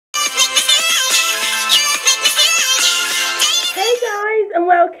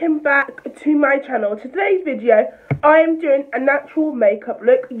welcome back to my channel. Today's video, I am doing a natural makeup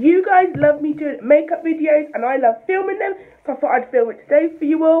look. You guys love me doing makeup videos and I love filming them, so I thought I'd film it today for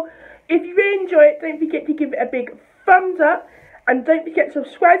you all. If you really enjoy it, don't forget to give it a big thumbs up and don't forget to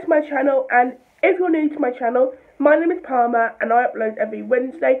subscribe to my channel. And if you're new to my channel, my name is Parma and I upload every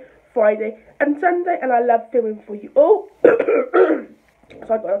Wednesday, Friday and Sunday, and I love filming for you all. So I've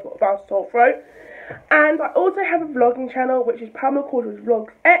got a bad sore throat. And I also have a vlogging channel, which is Parma Corderoy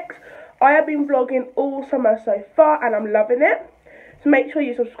Vlogs X. I have been vlogging all summer so far and I'm loving it. So make sure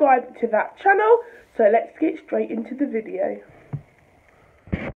you subscribe to that channel. So let's get straight into the video.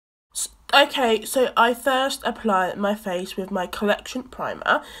 Okay, so I first apply my face with my Collection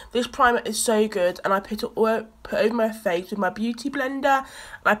primer. This primer is so good, and I put over my face with my beauty blender, and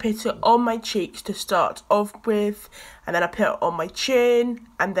I put it on my cheeks to start off with, and then I put it on my chin,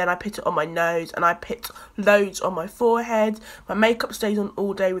 and then I put it on my nose, and I put loads on my forehead. My makeup stays on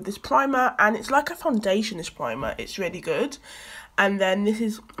all day with this primer, and it's like a foundation, this primer. It's really good. And then this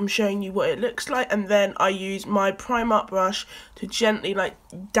is, I'm showing you what it looks like, and then I use my Primark brush to gently like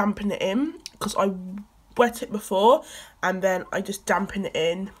dampen it in, because I wet it before, and then I just dampen it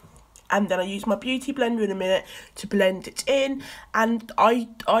in, and then I use my beauty blender in a minute to blend it in. And I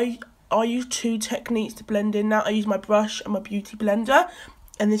use two techniques to blend in now. I use my brush and my beauty blender,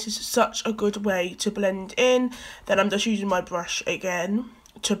 and this is such a good way to blend in. Then I'm just using my brush again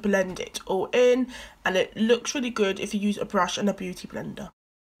to blend it all in, and it looks really good if you use a brush and a beauty blender.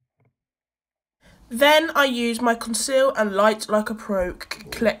 Then I use my Conceal and Light Like a Pro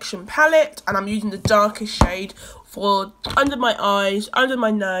Collection palette, and I'm using the darkest shade for under my eyes, under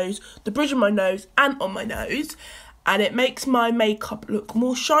my nose, the bridge of my nose and on my nose, and it makes my makeup look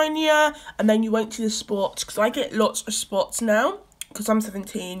more shinier, and then you won't see the spots, because I get lots of spots now. Because I'm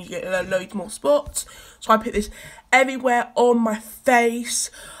 17, you get loads more spots. So I put this everywhere on my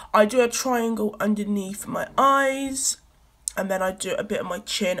face. I do a triangle underneath my eyes, and then I do a bit of my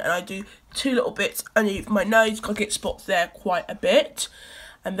chin, and I do two little bits underneath my nose, because I get spots there quite a bit.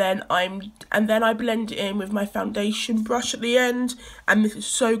 And then I blend it in with my foundation brush at the end, and this is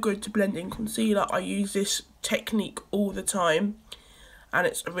so good to blend in concealer. I use this technique all the time, and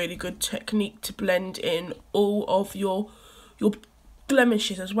it's a really good technique to blend in all of your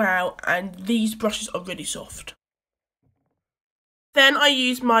blemishes as well, and these brushes are really soft. Then I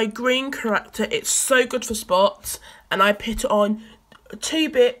use my green corrector. It's so good for spots, and I put it on two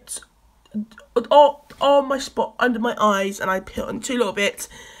bits on my spot under my eyes, and I put on two little bits.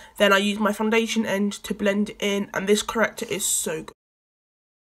 Then I use my foundation end to blend it in, and this corrector is so good.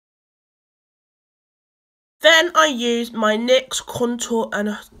 Then I use my NYX contour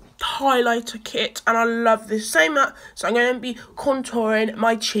and highlighter kit, and I love this so much. So I'm going to be contouring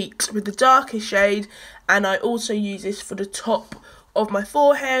my cheeks with the darkest shade, and I also use this for the top of my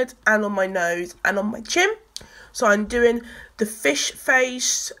forehead and on my nose and on my chin. So I'm doing the fish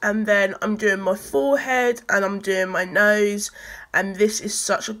face, and then I'm doing my forehead, and I'm doing my nose, and this is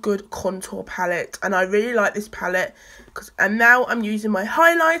such a good contour palette, and I really like this palette. And now I'm using my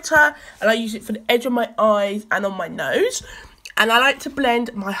highlighter, and I use it for the edge of my eyes and on my nose. And I like to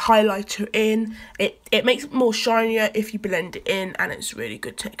blend my highlighter in. It makes it more shinier if you blend it in, and it's really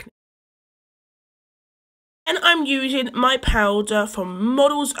good technique. And I'm using my powder from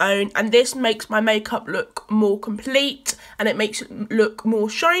Model's Own, and this makes my makeup look more complete, and it makes it look more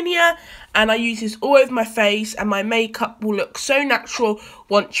shinier. And I use this all over my face, and my makeup will look so natural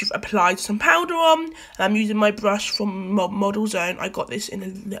once you've applied some powder on. And I'm using my brush from Model's Own. I got this in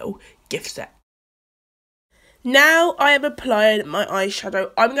a little gift set. Now I have applied my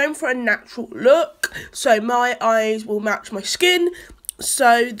eyeshadow. I'm going for a natural look, so my eyes will match my skin.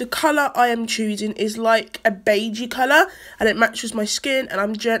 So the colour I am choosing is like a beigey colour, and it matches my skin, and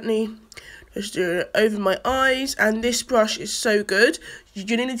I'm gently just doing it over my eyes. And this brush is so good. You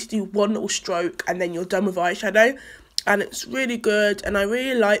only need to do one little stroke and then you're done with eyeshadow. And it's really good, and I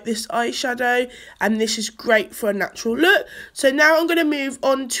really like this eyeshadow, and this is great for a natural look. So now I'm going to move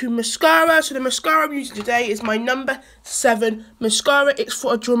on to mascara. So the mascara I'm using today is my number 7 mascara. It's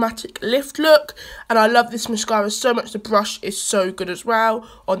for a dramatic lift look, and I love this mascara so much. The brush is so good as well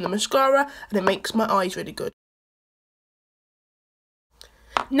on the mascara, and it makes my eyes really good.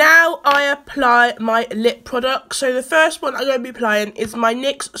 Now I apply my lip products. So the first one I'm going to be applying is my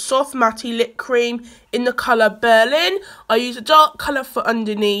NYX Soft Matte Lip Cream in the colour Berlin. I use a dark colour for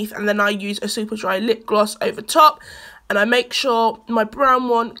underneath, and then I use a super dry lip gloss over top. And I make sure my brown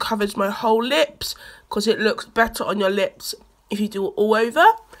one covers my whole lips, because it looks better on your lips if you do it all over.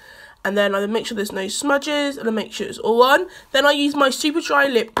 and then I make sure there's no smudges, and I make sure it's all on. Then I use my super dry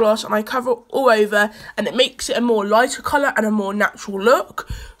lip gloss and I cover it all over, and it makes it a more lighter colour and a more natural look.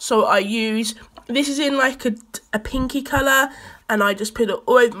 So I use, this is in like a pinky colour, and I just put it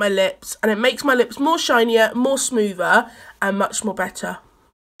all over my lips, and it makes my lips more shinier, more smoother, and much more better.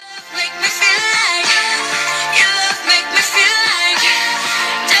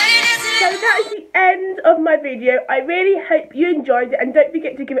 End of my video. I really hope you enjoyed it, and don't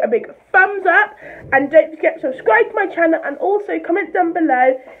forget to give it a big thumbs up, and don't forget to subscribe to my channel, and also comment down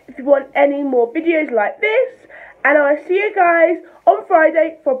below if you want any more videos like this, and I'll see you guys on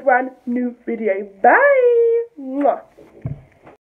Friday for a brand new video. Bye. Mwah.